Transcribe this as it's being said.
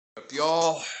Up,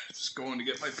 y'all. Just going to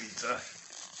get my pizza.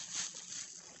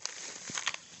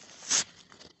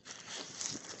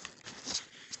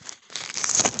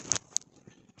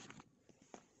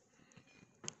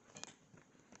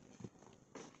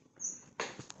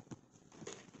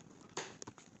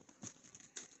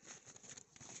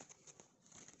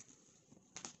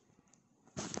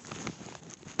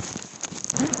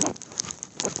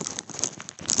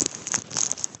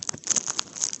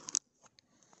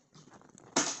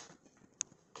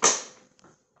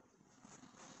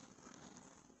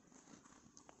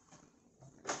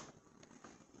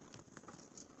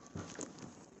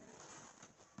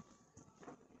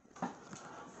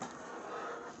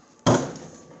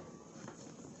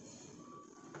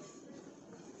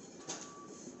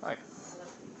 Hi.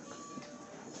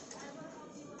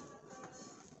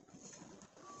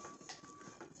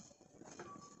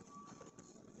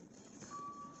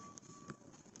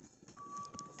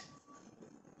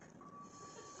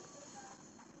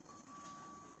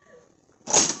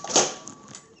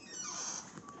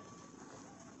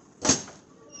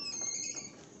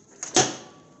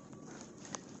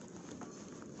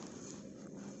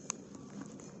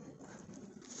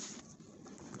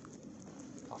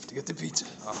 Off to get the pizza.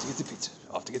 Off to get the pizza.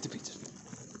 Off to get the pizza.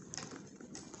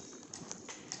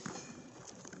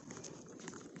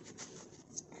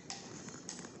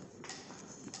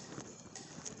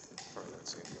 Probably that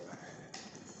same guy.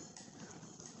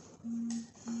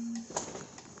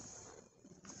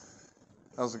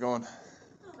 How's it going?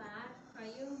 Not bad. How are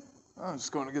you? I'm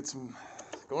just going to get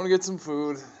some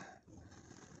food.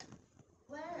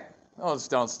 Where? Oh, it's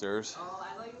downstairs. Oh,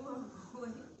 I thought you were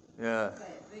going. Yeah. But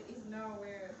it's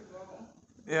nowhere to go.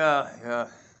 Yeah.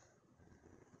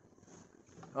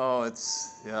 Oh,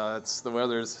 it's the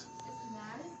weather's. It's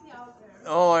nasty out there.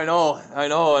 Oh, I know,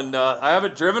 and I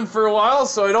haven't driven for a while,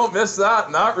 so I don't miss that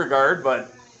in that regard.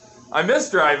 But I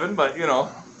miss driving, but you know.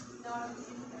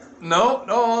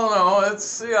 No,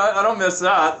 it's I don't miss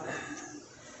that.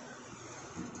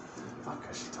 Fuck,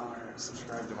 I should tell her to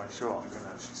subscribe to my show. I'm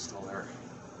gonna. She's still there.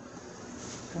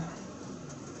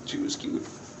 She was cute.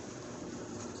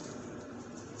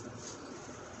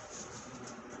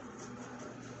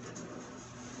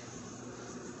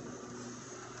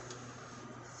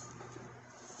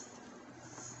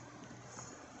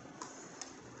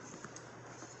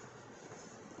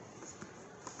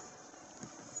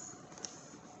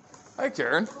 Hi,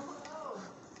 Karen. Oh,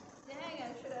 dang,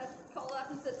 I should have called up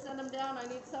and said send them down. I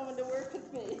need someone to work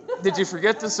with me. Did you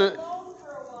forget to alone for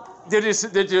a while.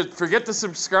 Did you forget to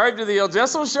subscribe to the El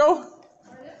Gesso show?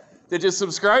 Pardon? Did you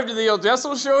subscribe to the El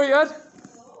Gesso show yet?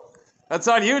 No. That's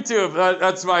on YouTube.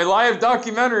 That's my live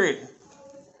documentary.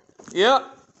 Yeah.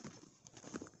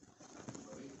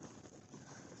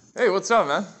 Hey, what's up,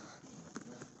 man?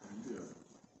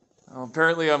 Well,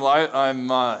 apparently, I'm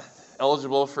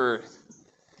eligible for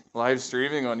live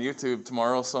streaming on YouTube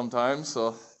tomorrow sometime.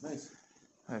 So Nice.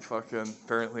 I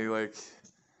apparently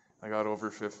I got over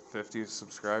 50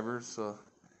 subscribers. So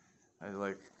I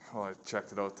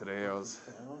checked it out today. I was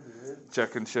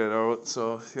checking shit out.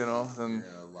 So You're then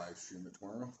gonna live stream it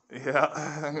tomorrow. yeah,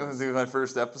 I'm gonna do my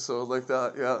first episode like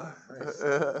that. Yeah. Nice.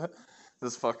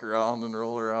 Just fuck around and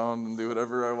roll around and do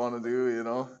whatever I want to do,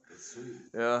 That's sweet.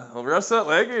 Yeah. Well, rest that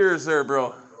leg of yours there,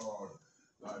 bro. Oh,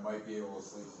 I might be able to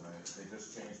sleep tonight. They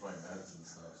just changed my meds and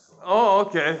stuff. So. Oh,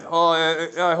 okay. Oh,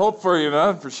 I hope for you,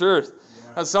 man, for sure. Yeah.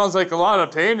 That sounds like a lot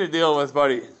of pain to deal with,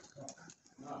 buddy.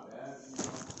 Not bad.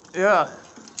 Yeah.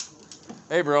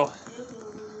 Hey, bro.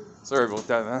 Sorry about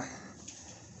that, man.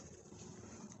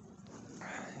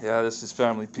 Yeah, this is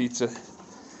Family Pizza.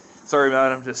 Sorry,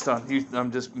 man. I'm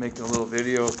just making a little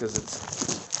video because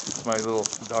it's my little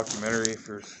documentary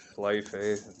for life,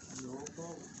 eh? No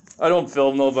problem. I don't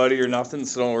film nobody or nothing,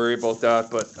 so don't worry about that.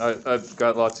 But I've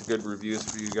got lots of good reviews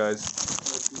for you guys.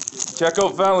 Check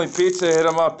out Family Pizza. Hit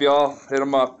them up, y'all. Hit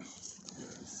them up.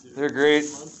 They're great.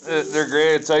 They're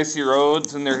great. It's icy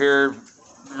roads, and they're here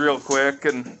real quick,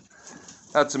 and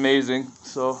that's amazing.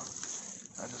 So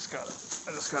I just gotta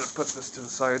put this to the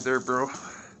side there, bro.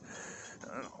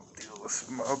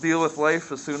 I'll deal with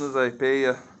life as soon as I pay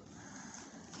you.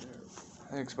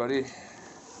 Thanks, buddy.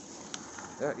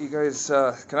 Yeah, you guys,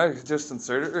 can I just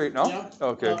insert it right now? Yeah.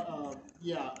 Okay.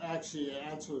 Yeah, actually,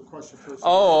 answer the question first.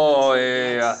 Oh,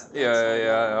 That's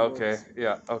yeah. how it Okay. works.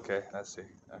 Yeah, okay. I see.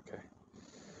 Okay.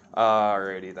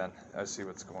 Alrighty then. I see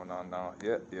what's going on now.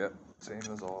 Yeah. Same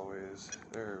as always.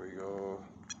 There we go.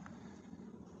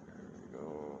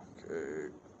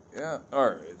 Okay. Yeah.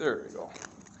 Alright, there we go.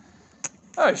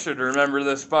 I should remember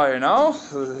this by now.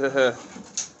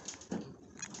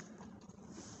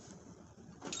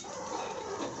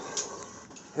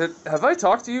 Have I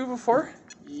talked to you before?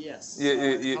 Yes. Yeah,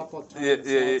 a couple of times.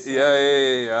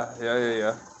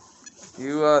 yeah.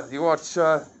 You watch,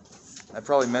 I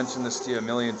probably mentioned this to you a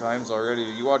million times already.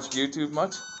 You watch YouTube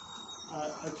much?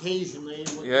 Occasionally.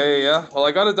 Yeah. Well,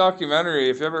 I got a documentary.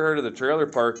 If you ever heard of the Trailer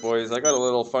Park Boys, I got a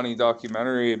little funny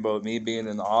documentary about me being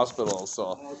in the hospital.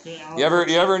 So, Okay. you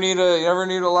ever need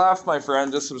a laugh, my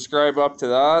friend? Just subscribe up to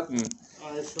that, and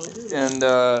I shall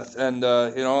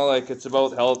do. you know, like it's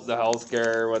about the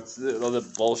healthcare, what's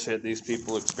the bullshit these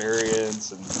people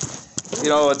experience, and you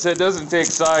know, it doesn't take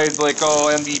sides like, oh,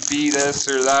 MVP this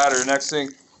or that or next thing.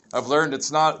 I've learned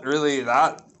it's not really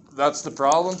that's the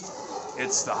problem.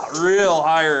 It's the real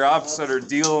higher ups that are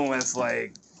dealing with,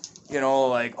 like, you know,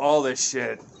 like all this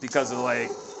shit because of, like,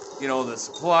 you know, the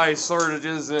supply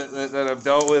shortages that I've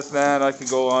dealt with, man. I could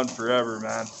go on forever,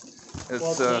 man.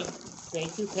 It's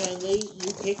thank you kindly.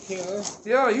 You take care.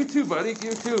 Yeah, you too, buddy.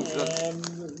 You too.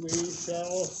 And we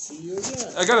shall see you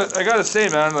again. I gotta say,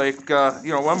 man, like,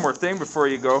 you know, one more thing before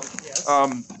you go. Yes.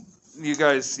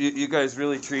 You guys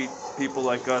really treat people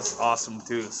like us awesome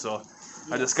too. So,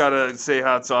 I just gotta say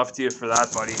hats off to you for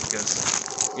that, buddy.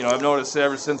 Because, you know, I've noticed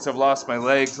ever since I've lost my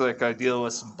legs, like, I deal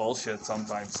with some bullshit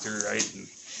sometimes too, right?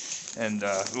 And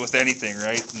with anything,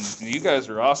 right? And you guys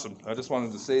are awesome. I just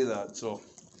wanted to say that. So.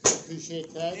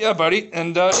 Appreciate that. Yeah, buddy.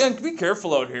 And be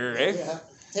careful out here, eh? Yeah.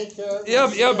 Take care.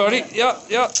 Yeah, buddy.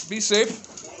 Yeah. Be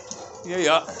safe.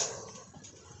 Yeah.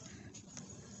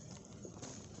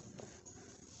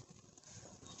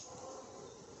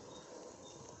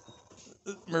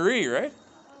 Marie, right?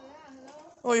 Oh yeah,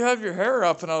 hello. Well, you have your hair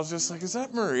up, and I was just like, is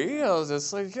that Marie? I was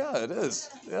just like, yeah, it is.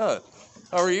 Yeah.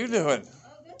 How are you doing?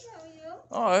 Oh good,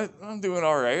 how are you? Oh, I'm doing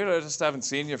all right. I just haven't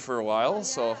seen you for a while,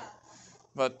 so.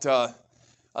 But I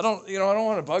don't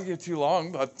want to bug you too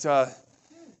long, but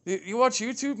you watch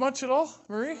YouTube much at all,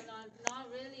 Marie? Not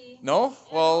really. No?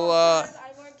 Well, I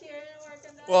work here and work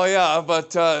on that. well, yeah,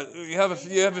 but you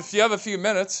have a few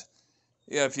minutes.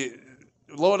 Yeah, if you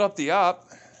load up the app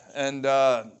and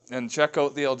check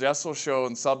out the El Gesso show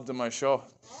and sub to my show.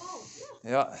 Oh,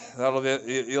 Yeah, that'll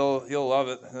be you'll love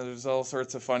it. There's all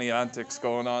sorts of funny antics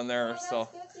going on there. That's So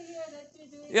good to hear that you're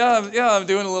doing yeah, I'm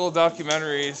doing a little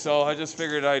documentary. So I just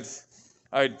figured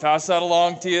I'd pass that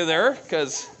along to you there,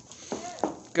 cause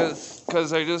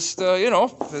I just you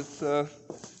know, it's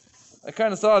I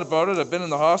kind of thought about it. I've been in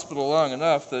the hospital long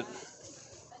enough that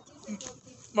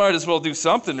might as well do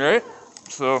something, right?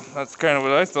 So that's kind of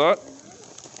what I thought.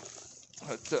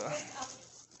 But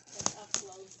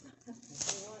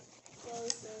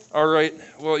all right.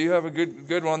 Well, you have a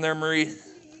good one there, Marie.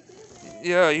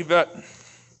 Yeah, you bet.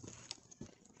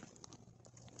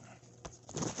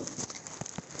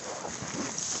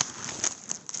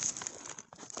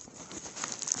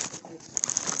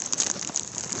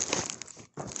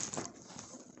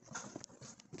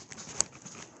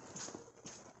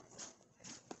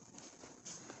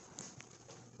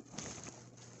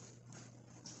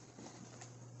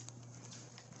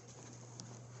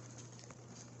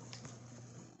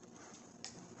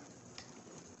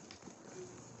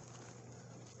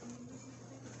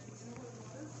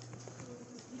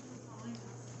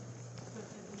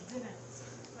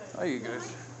 Hi, you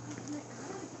guys.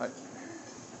 Hi.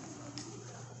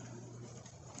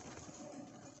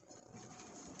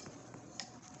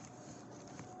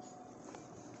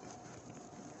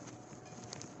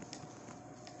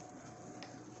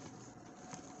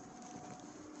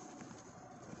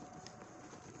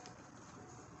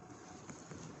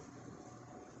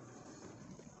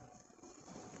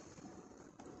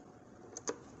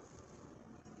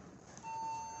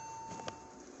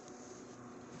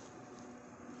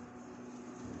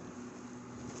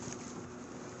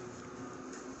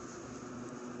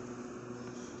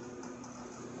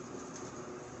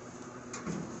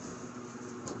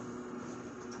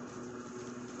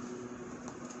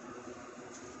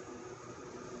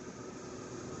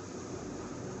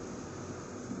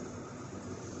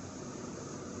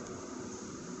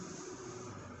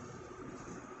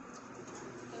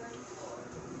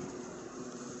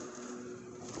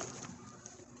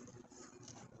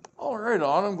 All right,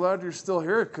 on. I'm glad you're still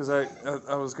here because I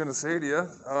was gonna say to you,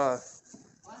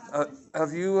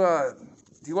 have you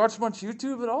do you watch much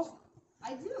YouTube at all?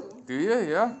 I do. Do you?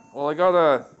 Yeah. Well, I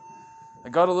got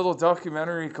a little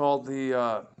documentary called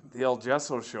the El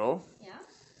Gesso Show. Yeah.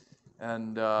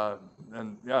 And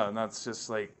that's just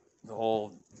like the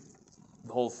whole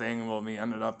thing about me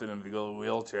ended up in a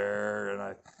wheelchair,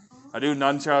 and I do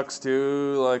nunchucks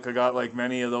too. Like I got like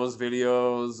many of those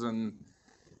videos and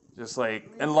just like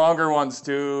and longer ones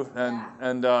too.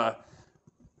 And I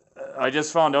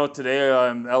just found out today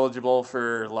I'm eligible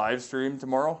for live stream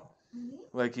tomorrow.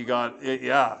 Like you got it,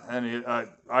 yeah, and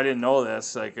I didn't know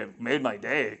this. Like it made my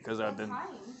day because What time?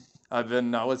 I've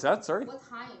been what's that? Sorry. What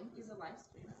time is the live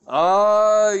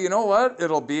stream? You know what?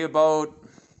 It'll be about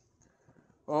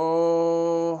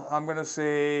I'm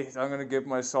gonna give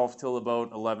myself till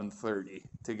about 11:30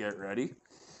 to get ready,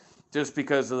 just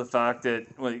because of the fact that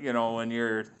when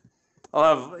you're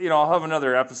I'll have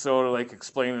another episode like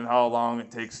explaining how long it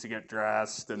takes to get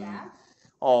dressed and Yeah.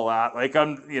 all that. Like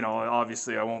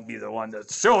obviously I won't be the one to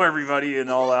show everybody and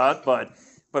all that, but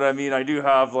I mean I do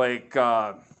have like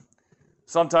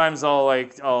sometimes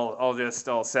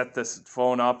I'll set this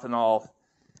phone up and I'll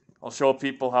show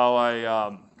people how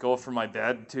I go from my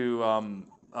bed to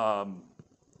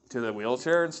the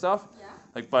wheelchair and stuff, Yeah.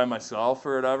 like by myself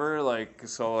or whatever. Like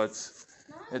so it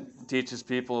Nice. teaches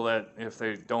people that if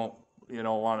they don't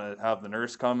want to have the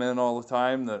nurse come in all the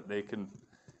time, that they can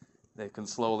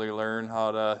slowly learn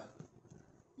how to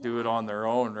do it on their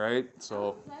own, right?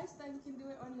 So Nice that you can do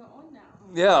it on your own now.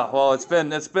 yeah, well it's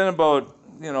been about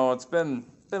it's been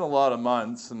a lot of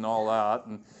months and all that.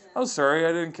 And I'm sorry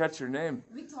I didn't catch your name.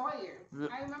 Victoria.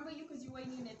 I remember you because you were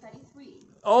in Unit 33.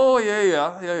 Oh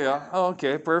yeah. Oh,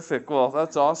 okay, perfect. Well,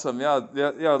 that's awesome. Yeah.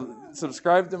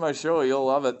 Subscribe to my show. You'll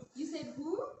love it. You said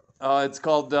who? It's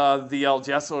called the El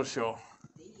Gesso Show.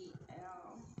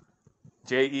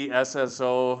 D-L.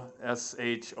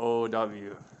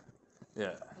 JESSOSHOW.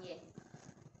 Yeah. Yeah.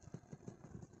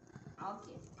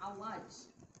 Okay, I'll watch.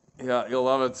 Yeah, you'll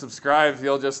love it. Subscribe.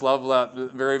 You'll just love that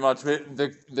very much.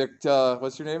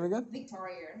 What's your name again?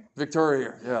 Victoria.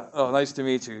 Victoria. Yeah. Oh, nice to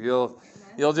meet you.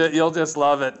 You'll just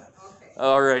love it. Okay.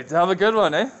 All right. Have a good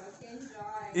one, eh? Okay, enjoy.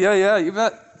 Yeah, you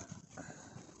bet.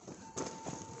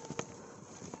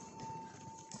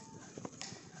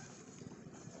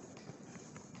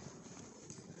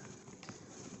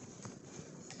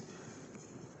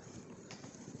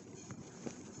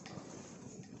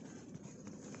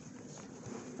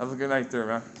 Have a good night there,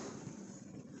 man.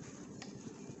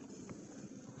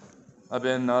 I've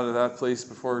been out of that place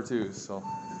before too, so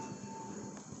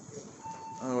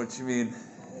I know what you mean.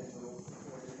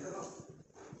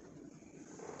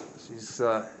 She's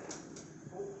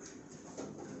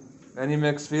any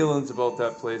mixed feelings about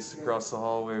that place across the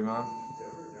hallway, man.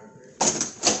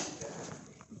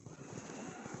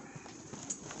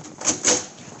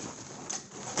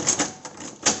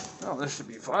 Oh, this should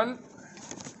be fun.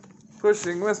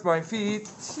 Pushing with my feet.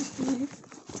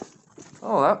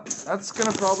 Oh, that's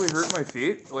gonna probably hurt my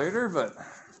feet later, but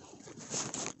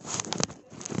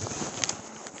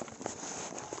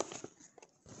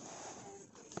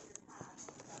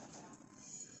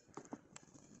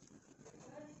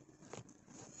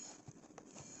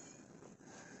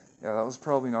yeah, that was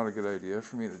probably not a good idea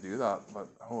for me to do that, but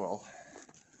oh well.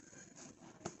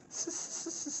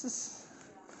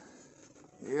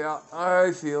 Yeah,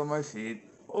 I feel my feet.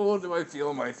 Oh, do I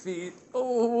feel my feet?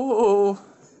 Oh,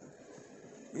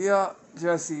 yeah,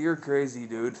 Jesse, you're crazy,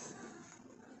 dude.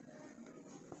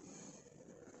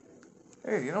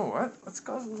 Hey, you know what? Let's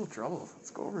cause a little trouble.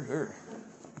 Let's go over here.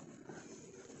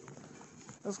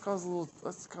 Let's cause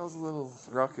a little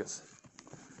ruckus.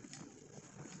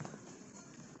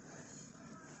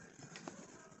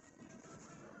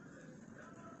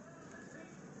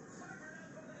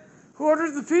 Who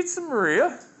ordered the pizza,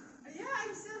 Maria? Yeah,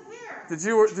 I'm still here.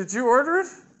 Did you order it?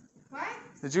 What?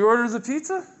 Did you order the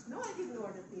pizza? No, I didn't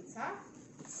order pizza.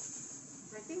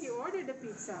 I think you ordered the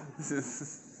pizza.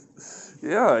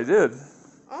 Yeah, I did.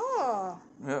 Oh,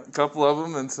 Yeah, a couple of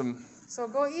them and some. so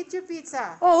go eat your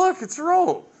pizza. Oh, look, it's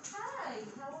Ro. Hi,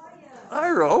 how are you? Hi,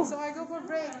 Ro. So I go for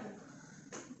break.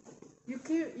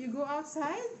 You go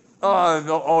outside?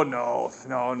 No, oh no. You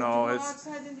go It's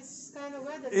outside in this kind of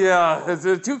weather. yeah,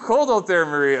 it's too cold out there,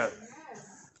 Maria.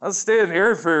 Yes. I'll stay in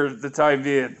here for the time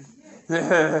being.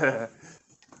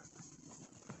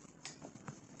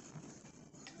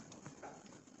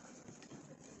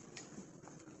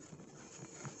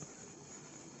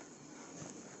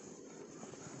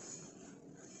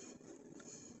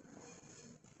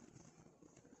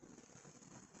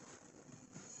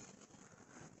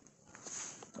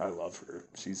 I love her.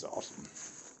 She's awesome.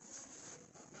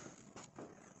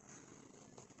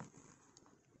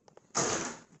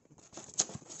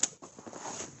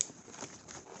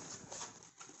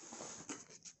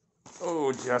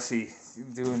 Oh, Jesse, you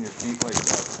doing your feet like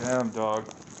that. Damn, dog.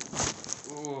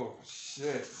 Oh,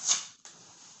 shit.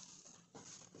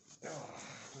 Oh,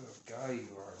 what a guy you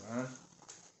are, man.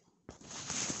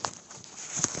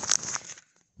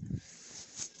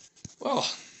 Well,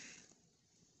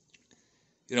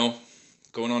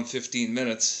 going on 15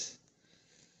 minutes.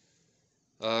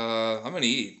 I'm gonna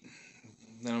eat.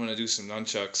 Then I'm gonna do some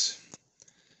nunchucks.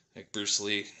 Like Bruce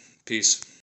Lee. Peace.